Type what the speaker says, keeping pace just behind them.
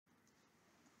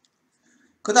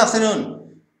Good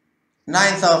afternoon.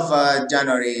 9th of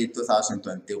January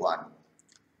 2021.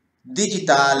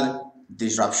 Digital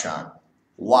disruption.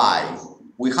 Why?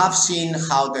 We have seen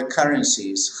how the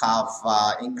currencies have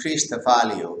increased the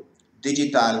value.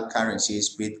 Digital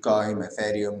currencies, Bitcoin,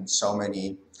 Ethereum, so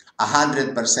many,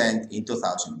 100% in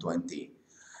 2020.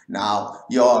 Now,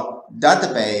 your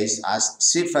database as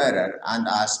seafarer and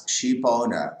as ship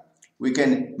owner, we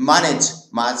can manage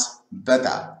much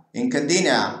better. In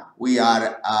Candina, we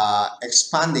are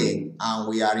expanding and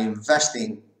we are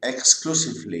investing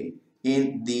exclusively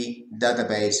in the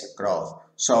database growth.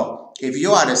 So if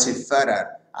you are a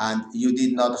seafarer and you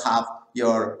did not have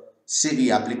your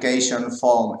CV application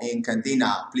form in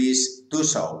Candina, please do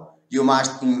so. You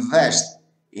must invest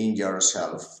in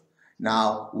yourself.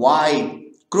 Now, why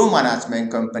crew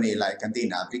management company like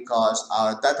Candina? Because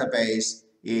our database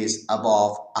is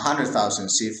above 100,000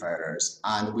 seafarers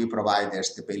and we provide their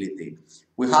stability.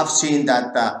 We have seen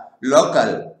that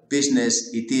local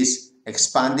business, it is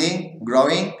expanding,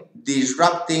 growing,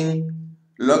 disrupting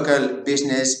local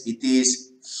business. It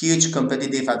is huge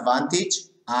competitive advantage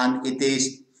and it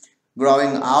is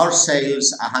growing our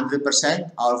sales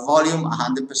 100%, our volume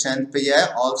 100% per year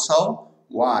also.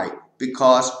 Why?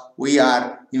 Because we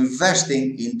are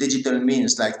investing in digital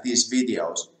means like these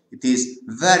videos. It is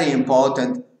very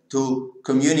important to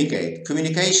communicate.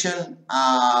 Communication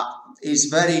is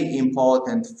very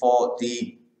important for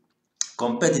the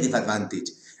competitive advantage.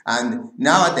 And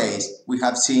nowadays, we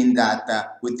have seen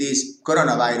that with this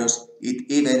coronavirus, it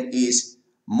even is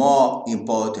more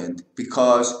important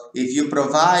because if you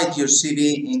provide your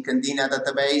CV in Candina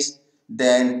database,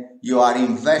 then you are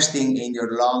investing in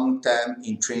your long-term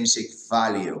intrinsic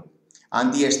value.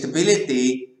 And the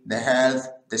stability, the health,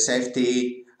 the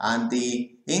safety, and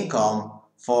the income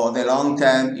for the long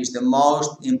term is the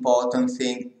most important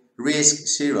thing. Risk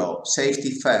zero,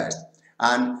 safety first.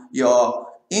 And your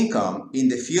income in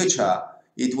the future,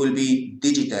 it will be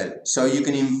digital. So you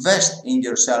can invest in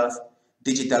yourself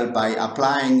digital by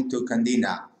applying to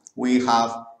Candina. We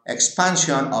have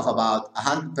expansion of about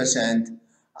 100%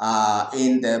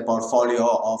 in the portfolio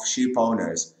of ship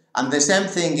owners. And the same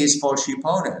thing is for ship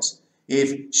owners.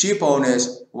 If ship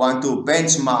owners want to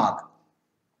benchmark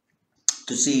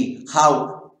to see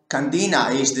how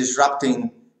Candina is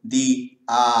disrupting the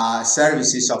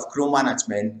services of crew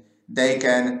management, they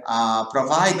can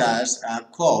provide us a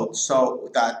quote so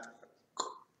that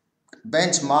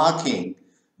benchmarking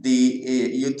the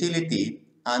utility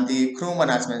and the crew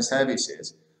management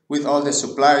services with all the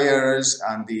suppliers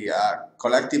and the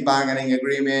collective bargaining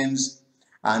agreements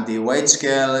and the wage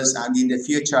scales, and in the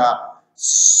future,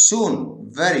 soon,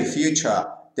 very future,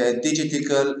 the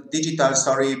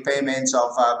digital payments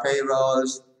of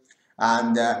payrolls,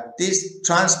 and this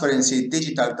transparency,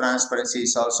 digital transparency,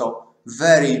 is also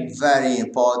very, very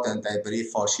important, I believe,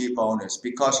 for ship owners,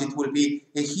 because it will be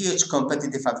a huge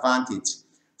competitive advantage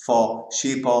for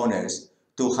ship owners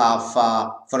to have,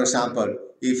 for example,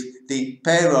 if the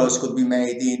payrolls could be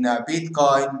made in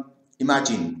Bitcoin,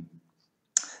 imagine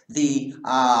the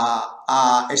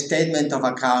statement of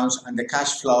accounts and the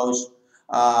cash flows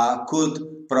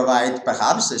could provide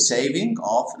perhaps a saving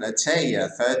of, let's say, a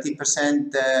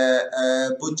 30%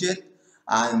 budget,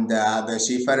 and the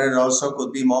seafarer also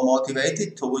could be more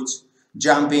motivated towards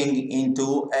jumping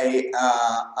into a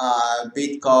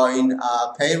Bitcoin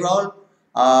payroll.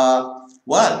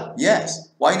 Well, yes,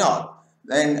 why not?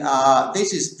 Then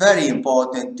this is very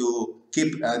important to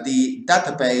keep the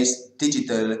database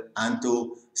digital and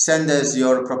to send us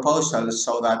your proposals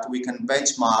so that we can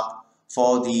benchmark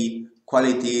for the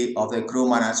quality of the crew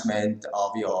management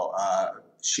of your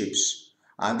ships.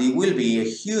 And it will be a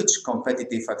huge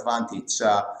competitive advantage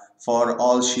for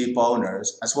all ship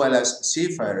owners as well as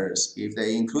seafarers. If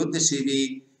they include the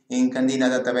CV in Candina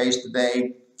database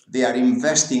today, they are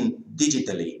investing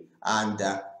digitally. And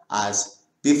as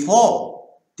before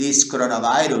this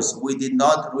coronavirus, we did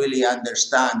not really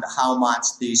understand how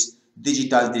much this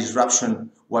digital disruption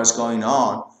was going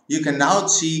on. You can now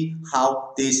see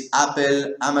how these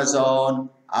Apple, Amazon,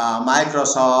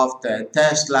 Microsoft,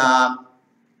 Tesla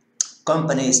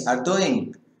companies are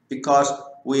doing, because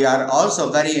we are also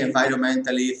very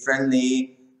environmentally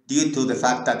friendly due to the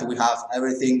fact that we have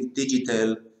everything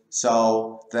digital.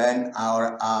 So then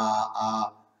our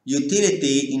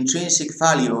utility, intrinsic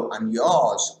value, and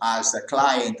yours as a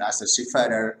client, as a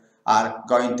seafarer, are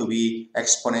going to be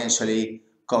exponentially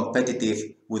competitive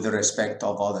with the respect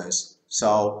of others.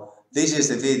 So this is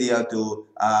the video to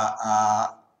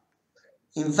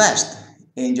invest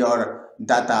in your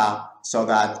data so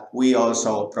that we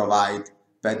also provide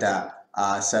better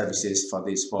services for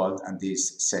this world and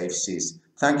these safe seas.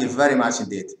 Thank you very much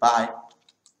indeed. Bye.